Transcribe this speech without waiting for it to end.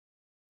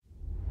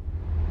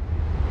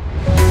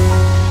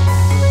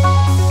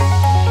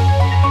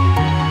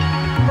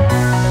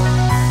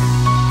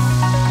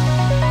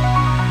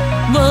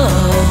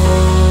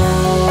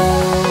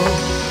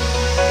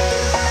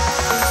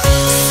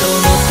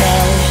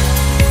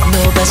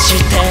し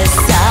て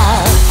さ、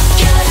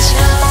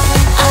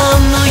あ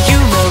の夢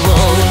を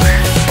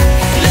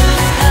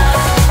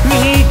握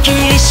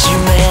りし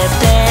め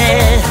て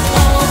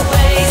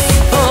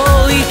追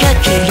いか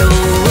けよう、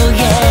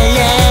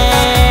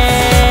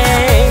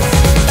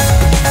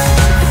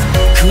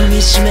踏み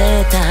しめ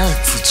た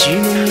土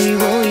の匂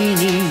い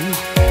に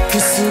く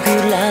すぐ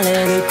られ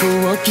る好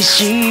奇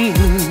心、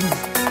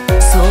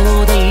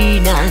壮大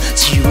な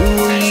自由を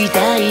抱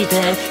いて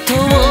遠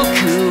く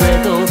へ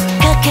と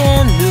駆け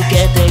抜け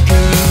てく、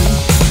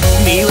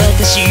見渡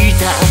し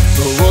た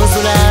大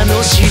空の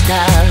下、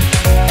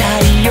太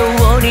陽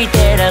に照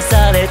ら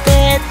され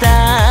てた、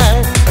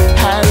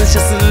反射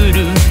す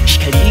る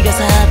光が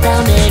定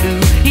める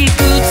いく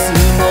つ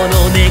もの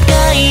願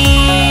い、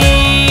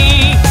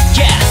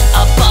暴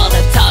れ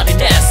たりね、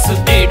ス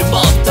リル求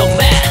め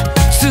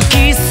突き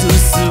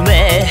進め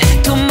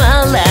止ま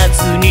らず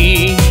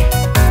に、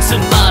つ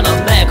まら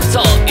ねえこと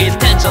言っ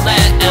てんじゃね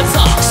えぞ、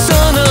そ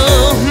の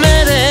目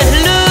で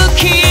ル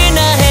キナ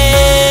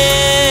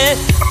ヘ、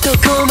ど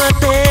こま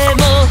で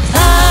も I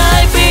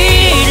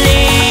believe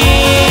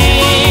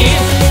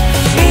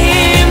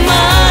in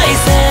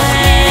myself、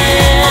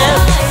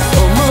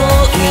 思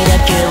いだ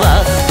けは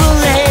ぶ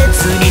れず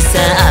にさ、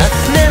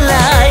狙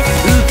い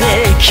撃て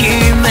決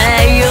め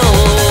よ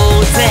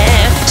うぜ、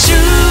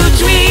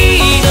 Shoot me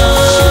though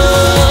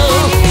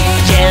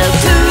yeah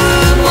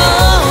tomorrow、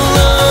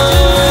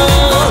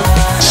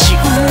 信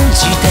じ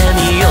てみ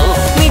よう、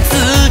見つ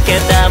け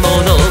たも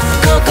の、こ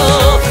こ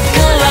か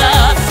ら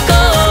Go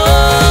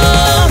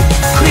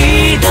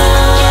Freedom、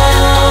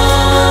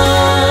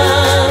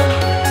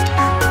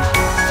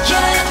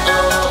 Yeah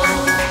oh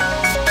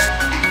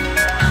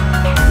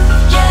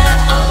Yeah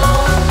oh、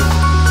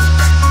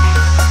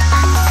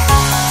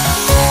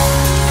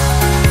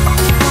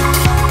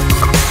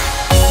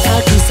 託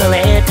され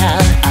た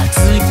熱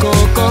い心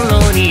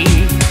に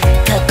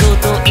過去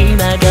と今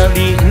がリ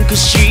ンク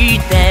し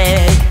て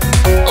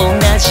同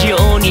じよ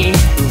うに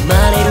生ま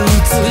れる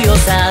強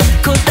さ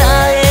答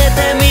えて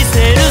み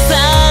せるさ、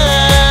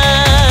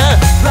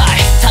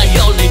 Right、 頼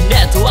りね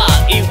とは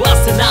言わ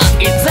せな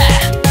いぜ、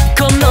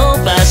この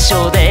場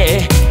所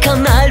で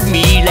叶える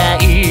未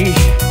来、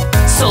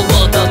そう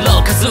だろ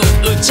う、数打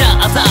ち当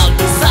たる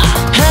さ、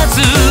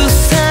外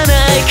さな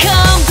いカ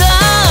ウンタ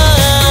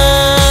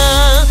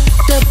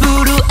ー、ダブ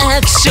ル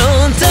アクション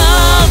Don't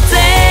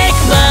take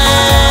my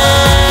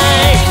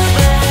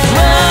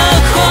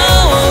walk for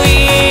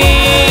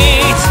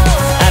it、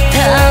 当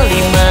たり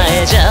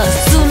前じゃ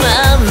済ま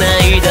な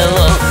いだろ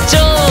う、ジョ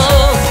ー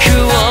ク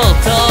を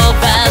飛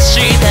ばし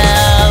た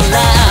ら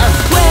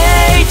Way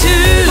to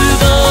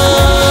go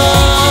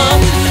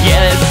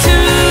yeah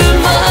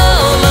tomorrow、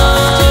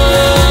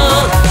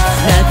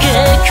 嘆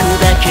く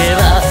だけは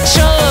性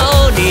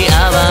に合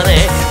わね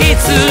え、い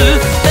つ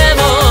で